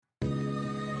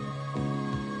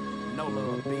No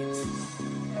love, bitch.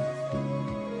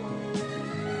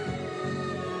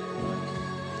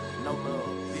 No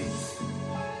love, bitch.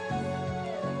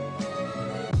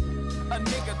 A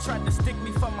nigga tried to stick me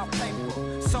for my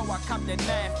paper, so I copped that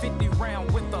 950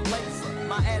 round with a laser.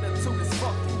 My attitude is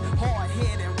fucking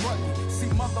hard-headed and rugged. See,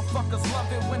 motherfuckers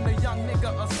love it when the young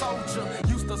nigga a soldier.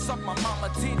 Used to suck my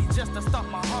mama titty just to stop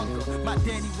my hunger. My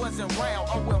daddy wasn't round,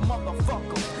 oh well,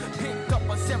 motherfucker. Picked up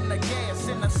a 7 of gas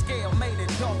in the scale, made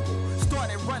it double.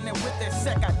 Started running with that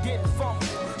sack, I didn't fumble.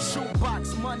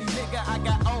 Shoebox money, nigga, I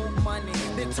got old money.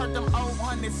 Then turned them old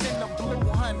hundreds into blue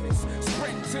hundreds.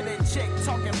 Sprint to that check,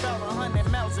 talking about 100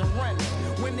 miles and running.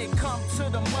 When it come to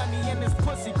the money and this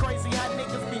pussy, crazy how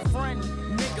niggas be friendly.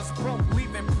 Niggas broke,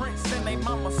 leaving prints in they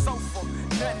mama's sofa.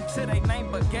 Nothing to they name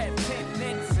but got 10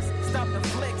 nexus. Stop the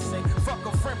flexing. Fuck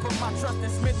a friend, put my trust in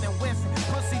Smith and Wesson.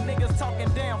 Pussy niggas talking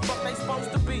down, fuck they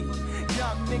supposed to be.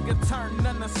 Young nigga turned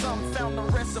none of something, found the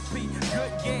recipe.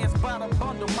 Good gas by the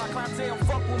bundle, my clientele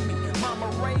fuck with me. Mama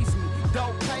raised me,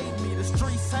 dope paid me, the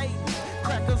streets hate me.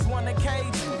 Crackers wanna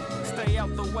cage me. Stay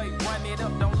out the way, run it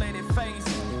up, don't let it phase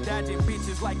me. Dodging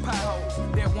bitches like potholes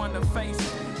that wanna face me.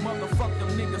 Motherfuck them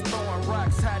niggas throwing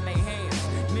rocks, hiding they hands.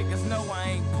 Niggas know I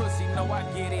ain't pussy, know I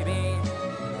get it in.